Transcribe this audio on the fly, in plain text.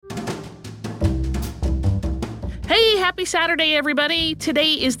Happy Saturday, everybody.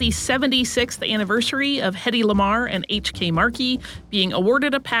 Today is the 76th anniversary of Hedy Lamarr and H.K. Markey being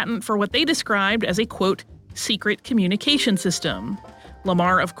awarded a patent for what they described as a, quote, secret communication system.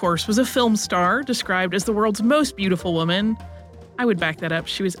 Lamarr, of course, was a film star, described as the world's most beautiful woman. I would back that up.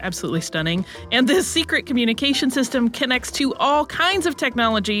 She was absolutely stunning. And this secret communication system connects to all kinds of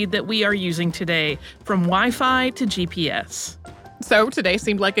technology that we are using today, from Wi-Fi to GPS. So today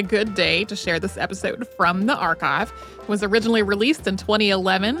seemed like a good day to share this episode from the archive. It was originally released in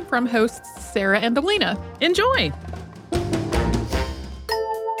 2011 from hosts Sarah and Deblina. Enjoy!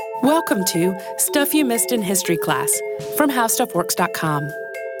 Welcome to Stuff You Missed in History Class from HowStuffWorks.com.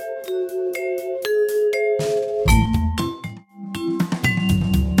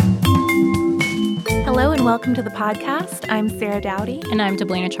 Hello and welcome to the podcast. I'm Sarah Dowdy. And I'm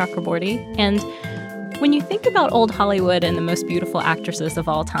Deblina Chakraborty. And when you think about old Hollywood and the most beautiful actresses of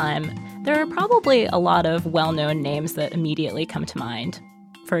all time, there are probably a lot of well-known names that immediately come to mind.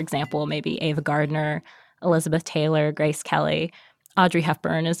 For example, maybe Ava Gardner, Elizabeth Taylor, Grace Kelly. Audrey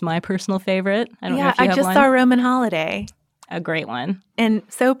Hepburn is my personal favorite. I don't know if you have one. I just saw Roman Holiday. A great one. And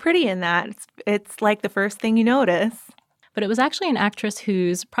so pretty in that. It's like the first thing you notice. But it was actually an actress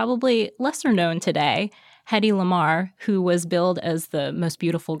who's probably lesser known today, Hedy Lamarr, who was billed as the most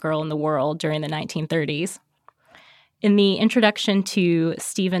beautiful girl in the world during the 1930s. In the introduction to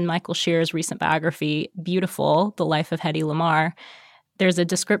Stephen Michael Shear's recent biography, Beautiful, The Life of Hedy Lamarr, there's a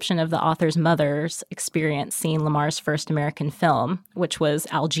description of the author's mother's experience seeing Lamarr's first American film, which was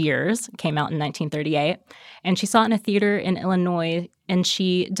Algiers, came out in 1938. And she saw it in a theater in Illinois, and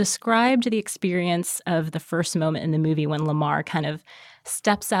she described the experience of the first moment in the movie when Lamarr kind of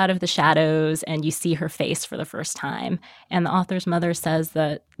steps out of the shadows and you see her face for the first time. And the author's mother says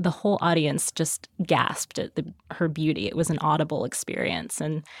that the whole audience just gasped at her beauty. It was an audible experience.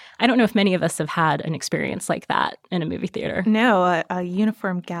 And I don't know if many of us have had an experience like that in a movie theater. No, a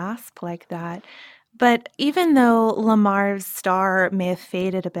uniform gasp like that. But even though Lamarr's star may have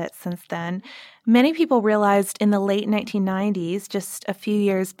faded a bit since then, many people realized in the late 1990s, just a few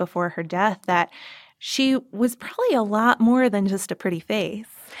years before her death, that she was probably a lot more than just a pretty face.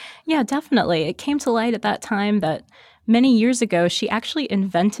 Yeah, definitely. It came to light at that time that many years ago, she actually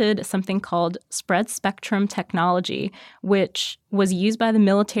invented something called spread spectrum technology, which was used by the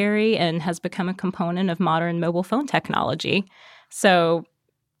military and has become a component of modern mobile phone technology. So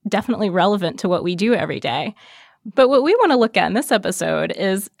definitely relevant to what we do every day. But what we want to look at in this episode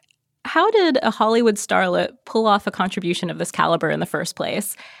is, how did a Hollywood starlet pull off a contribution of this caliber in the first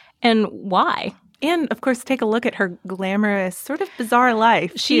place? And why? And, of course, take a look at her glamorous, sort of bizarre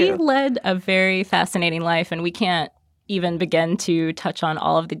life, She led a very fascinating life, and we can't even begin to touch on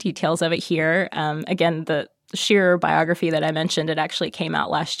all of the details of it here. Again, the Shearer biography that I mentioned, it actually came out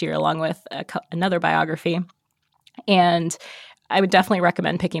last year along with another biography. And I would definitely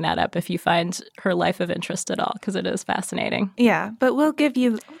recommend picking that up if you find her life of interest at all, because it is fascinating. Yeah, but we'll give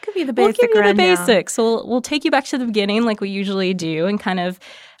you the basic We'll give you rundown. the basics. We'll take you back to the beginning like we usually do and kind of,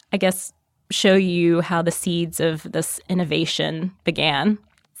 I guess, show you how the seeds of this innovation began.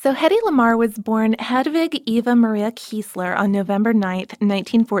 So Hedy Lamarr was born Hedwig Eva Maria Kiesler on November 9th,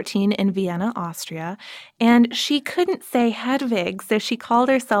 1914 in Vienna, Austria. And she couldn't say Hedwig, so she called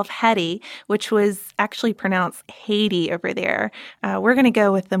herself Hedy, which was actually pronounced Hedy over there. We're going to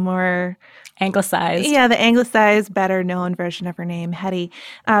go with the more Anglicized. Yeah, the anglicized, better-known version of her name, Hedy.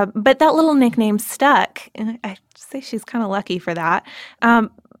 But that little nickname stuck. And I say she's kind of lucky for that.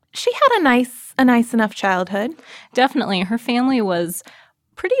 She had a nice enough childhood. Definitely. Her family was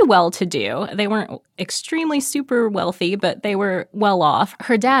pretty well-to-do. They weren't extremely super wealthy, but they were well off.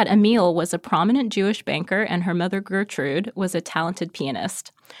 Her dad, Emil, was a prominent Jewish banker, and her mother, Gertrude, was a talented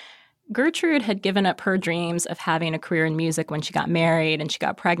pianist. Gertrude had given up her dreams of having a career in music when she got married, and she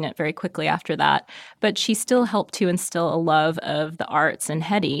got pregnant very quickly after that. But she still helped to instill a love of the arts in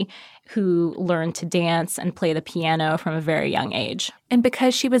Hedy, who learned to dance and play the piano from a very young age. And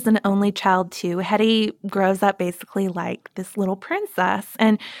because she was an only child, too, Hedy grows up basically like this little princess.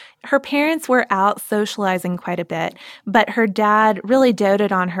 And her parents were out socializing quite a bit, but her dad really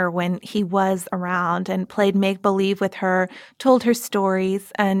doted on her when he was around and played make-believe with her, told her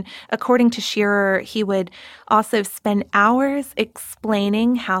stories. And according to Shearer, he would also spend hours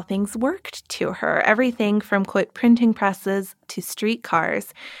explaining how things worked to her, everything from, quote, printing presses to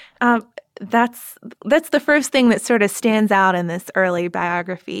streetcars. That's the first thing that sort of stands out in this early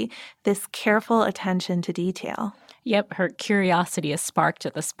biography, this careful attention to detail. Yep, her curiosity is sparked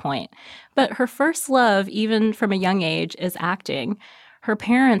at this point. But her first love, even from a young age, is acting. Her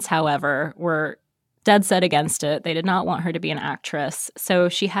parents, however, were dead set against it. They did not want her to be an actress. So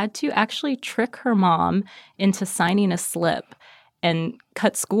she had to actually trick her mom into signing a slip and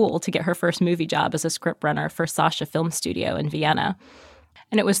cut school to get her first movie job as a scriptrunner for Sasha Film Studio in Vienna.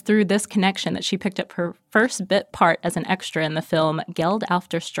 And it was through this connection that she picked up her first bit part as an extra in the film Geld auf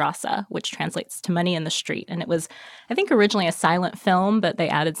der Straße, which translates to Money in the Street. And it was, I think, originally a silent film, but they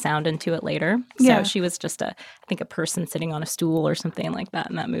added sound into it later. So she was just a person sitting on a stool or something like that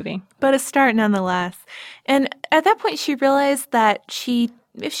in that movie. But a start nonetheless. And at that point, she realized that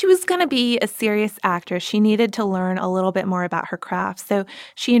if she was going to be a serious actress, she needed to learn a little bit more about her craft. So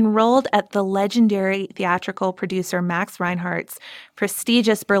she enrolled at the legendary theatrical producer Max Reinhardt's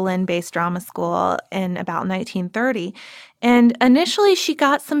prestigious Berlin-based drama school in about 1930. And initially, she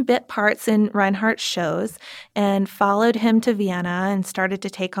got some bit parts in Reinhardt's shows and followed him to Vienna and started to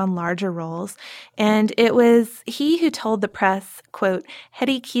take on larger roles. And it was he who told the press, quote,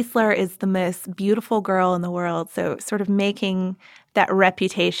 "Hedy Kiesler is the most beautiful girl in the world," so sort of making that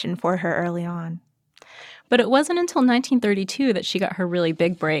reputation for her early on. But it wasn't until 1932 that she got her really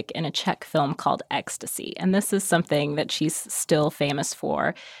big break in a Czech film called Ecstasy. And this is something that she's still famous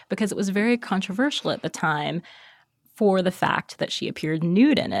for because it was very controversial at the time for the fact that she appeared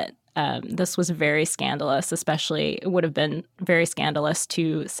nude in it. This was very scandalous, especially it would have been very scandalous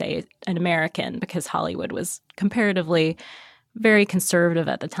to, say, an American because Hollywood was comparatively very conservative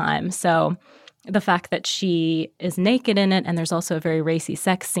at the time. So the fact that she is naked in it and there's also a very racy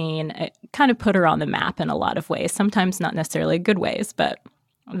sex scene, it kind of put her on the map in a lot of ways, sometimes not necessarily good ways, but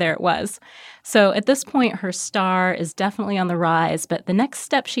there it was. So at this point, her star is definitely on the rise, but the next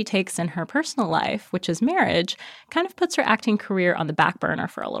step she takes in her personal life, which is marriage, kind of puts her acting career on the back burner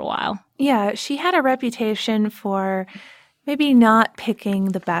for a little while. Yeah, she had a reputation for maybe not picking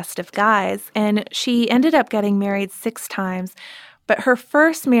the best of guys, and she ended up getting married 6 times. But her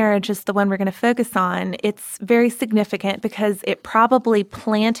first marriage is the one we're going to focus on. It's very significant because it probably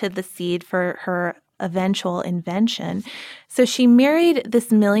planted the seed for her eventual invention. So she married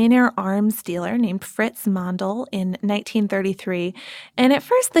this millionaire arms dealer named Fritz Mandl in 1933. And at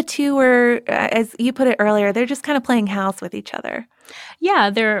first the two were, as you put it earlier, they're just kind of playing house with each other.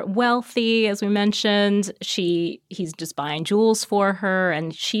 Yeah, they're wealthy, as we mentioned. He's just buying jewels for her,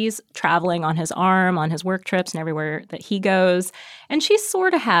 and she's traveling on his arm on his work trips and everywhere that he goes. And she's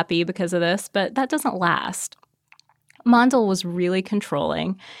sort of happy because of this, but that doesn't last. Mandl was really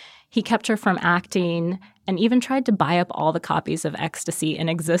controlling. He kept her from acting and even tried to buy up all the copies of Ecstasy in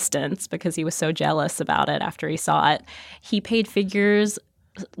existence because he was so jealous about it after he saw it. He paid figures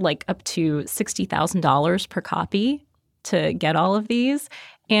like up to $60,000 per copy to get all of these.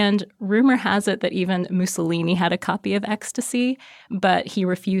 And rumor has it that even Mussolini had a copy of Ecstasy, but he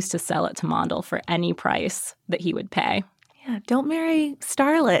refused to sell it to Mandl for any price that he would pay. Yeah, don't marry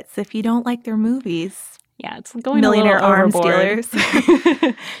starlets if you don't like their movies. Yeah, it's going millionaire a little arms overboard.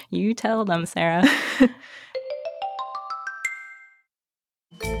 dealers. You tell them, Sarah.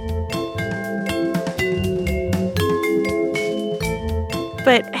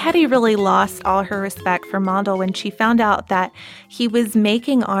 But Hedy really lost all her respect for Mandl when she found out that he was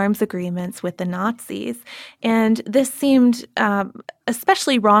making arms agreements with the Nazis. And this seemed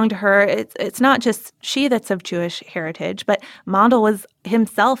especially wrong to her. It's not just she that's of Jewish heritage, but Mandl was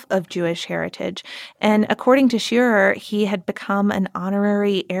himself of Jewish heritage. And according to Shearer, he had become an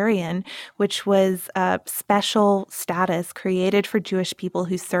honorary Aryan, which was a special status created for Jewish people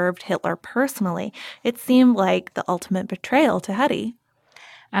who served Hitler personally. It seemed like the ultimate betrayal to Hedy.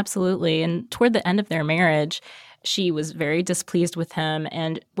 Absolutely. And toward the end of their marriage, she was very displeased with him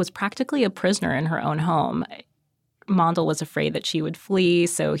and was practically a prisoner in her own home. Mandl was afraid that she would flee,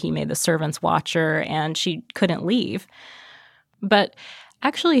 so he made the servants watch her, and she couldn't leave. But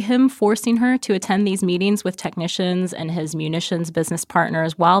actually, him forcing her to attend these meetings with technicians and his munitions business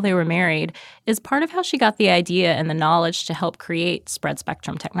partners while they were married is part of how she got the idea and the knowledge to help create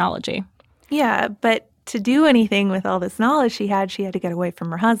spread-spectrum technology. Yeah, but to do anything with all this knowledge she had to get away from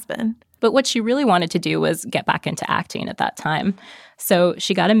her husband. But what she really wanted to do was get back into acting at that time. So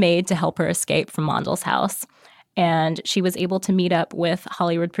she got a maid to help her escape from Mandl's house. And she was able to meet up with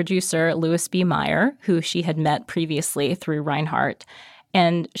Hollywood producer Louis B. Mayer, who she had met previously through Reinhardt.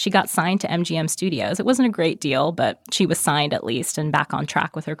 And she got signed to MGM Studios. It wasn't a great deal, but she was signed at least and back on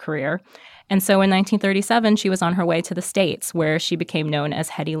track with her career. And so in 1937, she was on her way to the States, where she became known as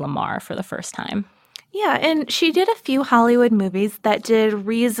Hedy Lamarr for the first time. Yeah, and she did a few Hollywood movies that did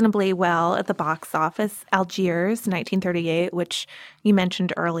reasonably well at the box office. Algiers, 1938, which you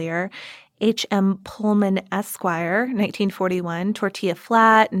mentioned earlier. H.M. Pullman Esquire, 1941, Tortilla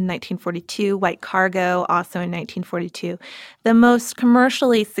Flat in 1942, White Cargo, also in 1942. The most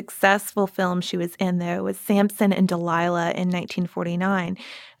commercially successful film she was in, though, was Samson and Delilah in 1949.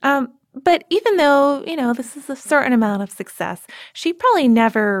 But even though, this is a certain amount of success, she probably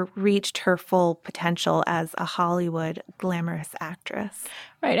never reached her full potential as a Hollywood glamorous actress.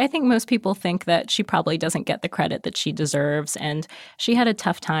 Right. I think most people think that she probably doesn't get the credit that she deserves, and she had a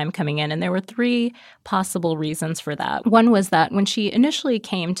tough time coming in, and there were 3 possible reasons for that. One was that when she initially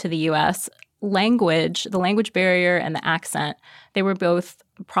came to the U.S., the language barrier and the accent, they were both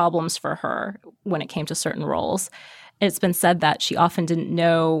problems for her when it came to certain roles. It's been said that she often didn't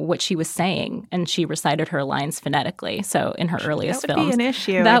know what she was saying, and she recited her lines phonetically. So in her earliest films, that would be an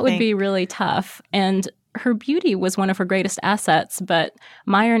issue. That would be really tough. And her beauty was one of her greatest assets, but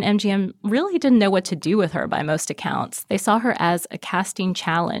Meyer and MGM really didn't know what to do with her by most accounts. They saw her as a casting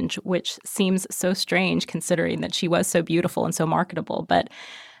challenge, which seems so strange considering that she was so beautiful and so marketable. But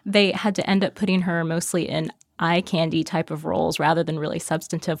they had to end up putting her mostly in eye candy type of roles rather than really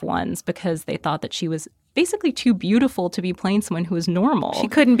substantive ones because they thought that she was basically too beautiful to be playing someone who was normal. She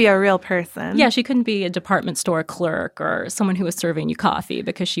couldn't be a real person. Yeah, she couldn't be a department store clerk or someone who was serving you coffee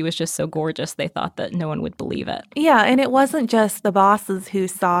because she was just so gorgeous they thought that no one would believe it. Yeah, and it wasn't just the bosses who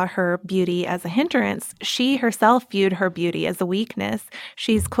saw her beauty as a hindrance. She herself viewed her beauty as a weakness.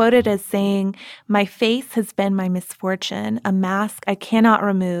 She's quoted as saying, "My face has been my misfortune, a mask I cannot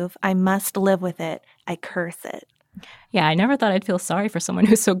remove. I must live with it. I curse it." Yeah, I never thought I'd feel sorry for someone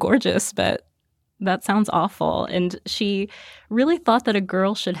who's so gorgeous, but that sounds awful. And she really thought that a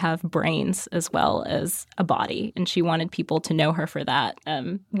girl should have brains as well as a body, and she wanted people to know her for that.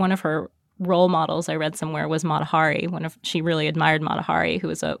 One of her role models I read somewhere was Mata Hari. She really admired Mata Hari, who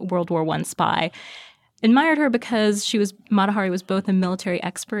was a World War I spy. Admired her because Mata Hari was both a military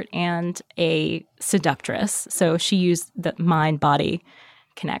expert and a seductress. So she used the mind-body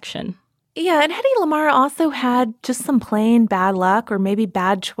connection. Yeah, and Hedy Lamarr also had just some plain bad luck or maybe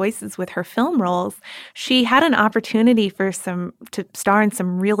bad choices with her film roles. She had an opportunity to star in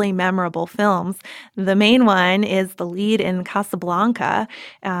some really memorable films. The main one is the lead in Casablanca.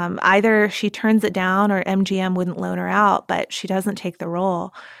 Either she turns it down or MGM wouldn't loan her out, but she doesn't take the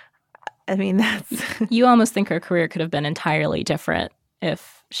role. I mean, that's... You almost think her career could have been entirely different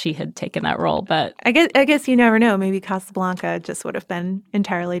if she had taken that role, but I guess you never know. Maybe Casablanca just would have been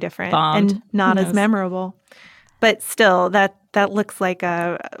entirely different and not as memorable. But still, that looks like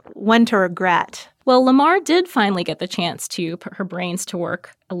a one to regret. Well, Lamarr did finally get the chance to put her brains to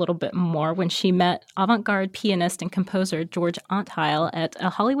work a little bit more when she met avant-garde pianist and composer George Antheil at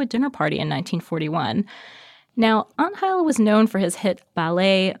a Hollywood dinner party in 1941. Now, Antheil was known for his hit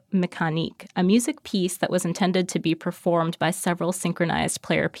Ballet Mécanique, a music piece that was intended to be performed by several synchronized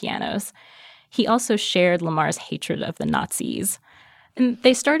player pianos. He also shared Lamarr's hatred of the Nazis. And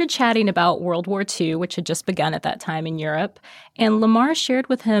they started chatting about World War II, which had just begun at that time in Europe, and Lamarr shared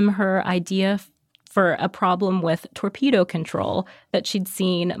with him her idea for a problem with torpedo control that she'd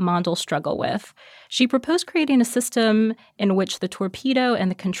seen Mondel struggle with. She proposed creating a system in which the torpedo and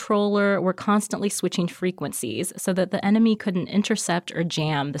the controller were constantly switching frequencies so that the enemy couldn't intercept or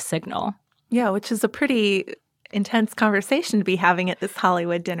jam the signal. Yeah, which is a pretty intense conversation to be having at this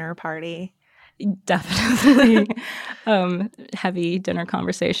Hollywood dinner party. Definitely heavy dinner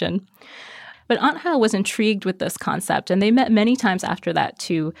conversation. But Antheil was intrigued with this concept, and they met many times after that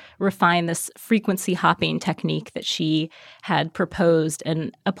to refine this frequency hopping technique that she had proposed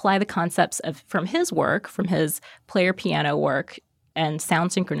and apply the concepts from his work, from his player piano work and sound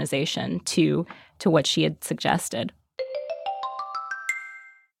synchronization to what she had suggested.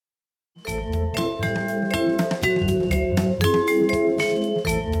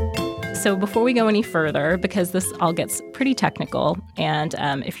 So before we go any further, because this all gets pretty technical, and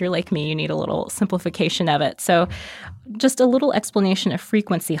if you're like me, you need a little simplification of it. So just a little explanation of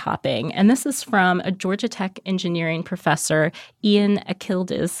frequency hopping. And this is from a Georgia Tech engineering professor, Ian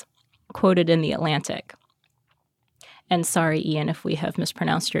Achildes, quoted in The Atlantic. And sorry, Ian, if we have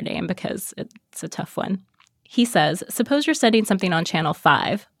mispronounced your name, because it's a tough one. He says, suppose you're sending something on channel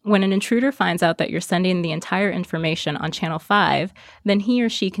 5. When an intruder finds out that you're sending the entire information on channel 5, then he or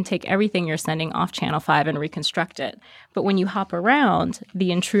she can take everything you're sending off channel 5 and reconstruct it. But when you hop around,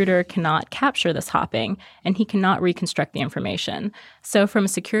 the intruder cannot capture this hopping, and he cannot reconstruct the information. So from a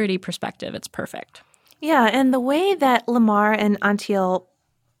security perspective, it's perfect. Yeah, and the way that Lamarr and Antheil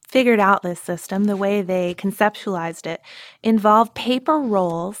figured out this system, the way they conceptualized it, involved paper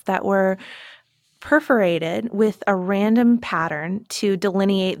rolls that were perforated with a random pattern to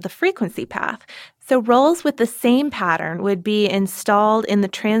delineate the frequency path. So rolls with the same pattern would be installed in the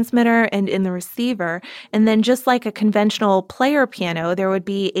transmitter and in the receiver. And then just like a conventional player piano, there would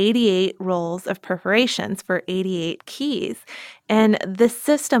be 88 rolls of perforations for 88 keys. And this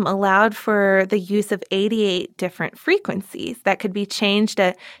system allowed for the use of 88 different frequencies that could be changed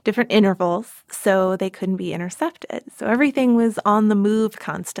at different intervals so they couldn't be intercepted. So everything was on the move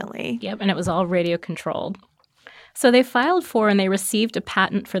constantly. Yep, and it was all radio controlled. So they filed for and they received a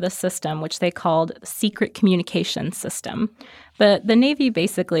patent for the system, which they called Secret Communications System. But the Navy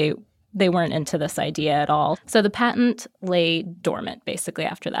basically, they weren't into this idea at all. So the patent lay dormant basically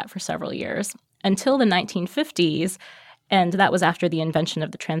after that for several years until the 1950s. And that was after the invention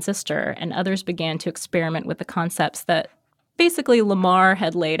of the transistor, and others began to experiment with the concepts that basically Lamarr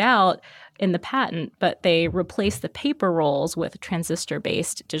had laid out in the patent, but they replaced the paper rolls with a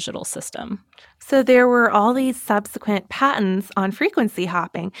transistor-based digital system. So there were all these subsequent patents on frequency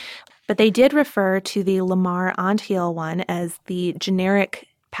hopping, but they did refer to the Lamarr-Antiel one as the generic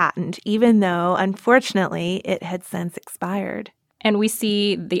patent, even though, unfortunately, it had since expired. And we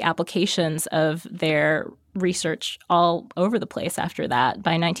see the applications of their research all over the place after that.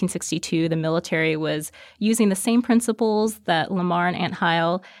 By 1962, the military was using the same principles that Lamarr and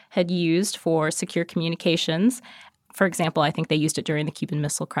Antiel had used for secure communications. For example, I think they used it during the Cuban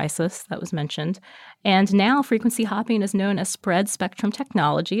Missile Crisis that was mentioned. And now frequency hopping is known as spread spectrum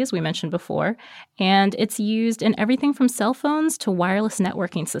technology, as we mentioned before. And it's used in everything from cell phones to wireless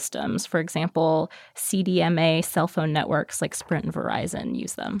networking systems. For example, CDMA cell phone networks like Sprint and Verizon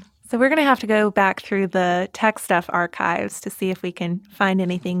use them. So we're going to have to go back through the Tech Stuff archives to see if we can find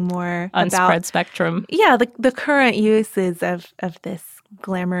anything more on about spread spectrum. Yeah, the current uses of this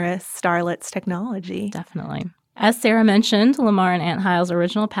glamorous starlet's technology. Definitely. As Sarah mentioned, Lamarr and Antiel's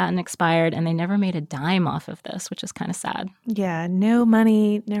original patent expired, and they never made a dime off of this, which is kind of sad. Yeah, no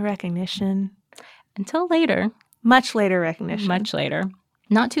money, no recognition. Until later. Much later recognition. Much later.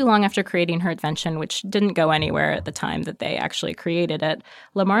 Not too long after creating her invention, which didn't go anywhere at the time that they actually created it,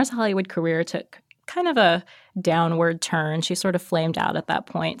 Lamarr's Hollywood career took kind of a downward turn. She sort of flamed out at that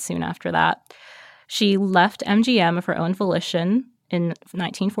point soon after that. She left MGM of her own volition in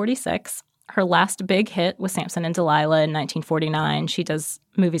 1946. Her last big hit was Samson and Delilah in 1949. She does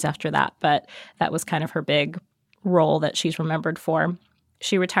movies after that, but that was kind of her big role that she's remembered for.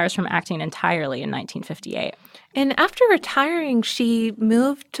 She retires from acting entirely in 1958. And after retiring, she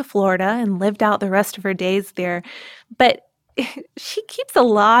moved to Florida and lived out the rest of her days there. But she keeps a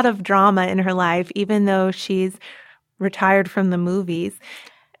lot of drama in her life, even though she's retired from the movies.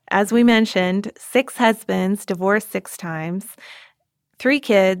 As we mentioned, 6 husbands, divorced 6 times. 3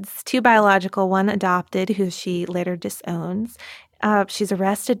 kids, 2 biological, 1 adopted, who she later disowns. She's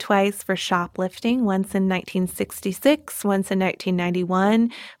arrested twice for shoplifting, once in 1966, once in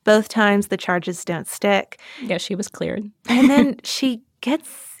 1991. Both times the charges don't stick. Yeah, she was cleared. And then she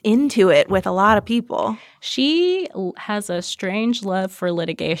gets into it with a lot of people. She has a strange love for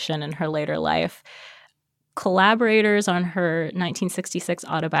litigation in her later life. Collaborators on her 1966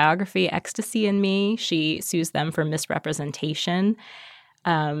 autobiography, Ecstasy in Me, she sues them for misrepresentation.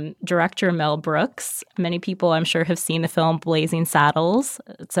 Director Mel Brooks, many people I'm sure have seen the film Blazing Saddles.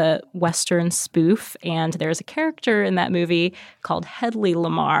 It's a Western spoof, and there's a character in that movie called Hedy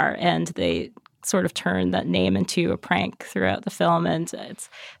Lamarr, and they sort of turn that name into a prank throughout the film. And it's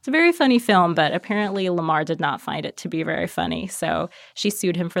a very funny film, but apparently Lamarr did not find it to be very funny. So she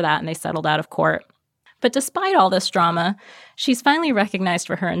sued him for that, and they settled out of court. But despite all this drama, she's finally recognized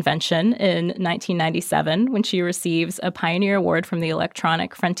for her invention in 1997 when she receives a Pioneer Award from the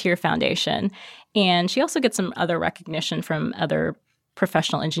Electronic Frontier Foundation. And she also gets some other recognition from other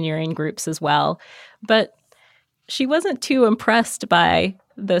professional engineering groups as well. But she wasn't too impressed by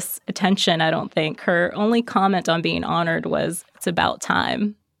this attention, I don't think. Her only comment on being honored was, "It's about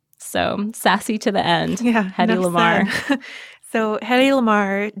time." So sassy to the end. Yeah, Hedy Lamarr. So Hedy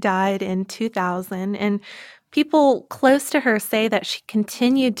Lamarr died in 2000, and people close to her say that she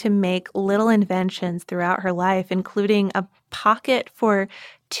continued to make little inventions throughout her life, including a pocket for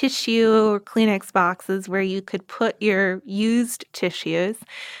tissue or Kleenex boxes where you could put your used tissues.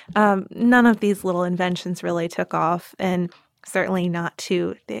 None of these little inventions really took off, and certainly not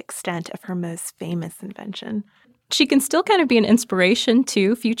to the extent of her most famous invention. She can still kind of be an inspiration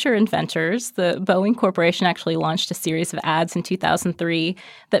to future inventors. The Boeing Corporation actually launched a series of ads in 2003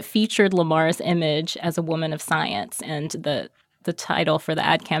 that featured Lamarr's image as a woman of science. And the title for the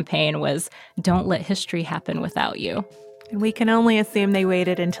ad campaign was, "Don't Let History Happen Without You." And we can only assume they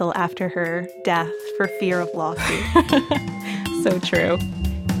waited until after her death for fear of lawsuit. So true.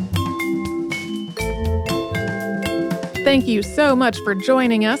 Thank you so much for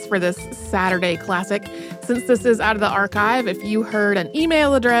joining us for this Saturday Classic. Since this is out of the archive, if you heard an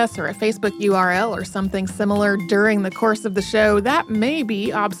email address or a Facebook URL or something similar during the course of the show, that may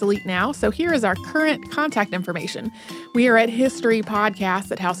be obsolete now. So here is our current contact information. We are at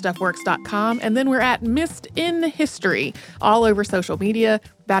historypodcast@howstuffworks.com, and then we're at Missed in History all over social media.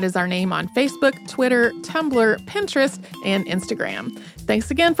 That is our name on Facebook, Twitter, Tumblr, Pinterest, and Instagram. Thanks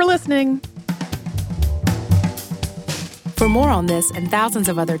again for listening. For more on this and thousands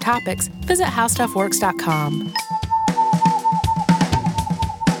of other topics, visit howstuffworks.com.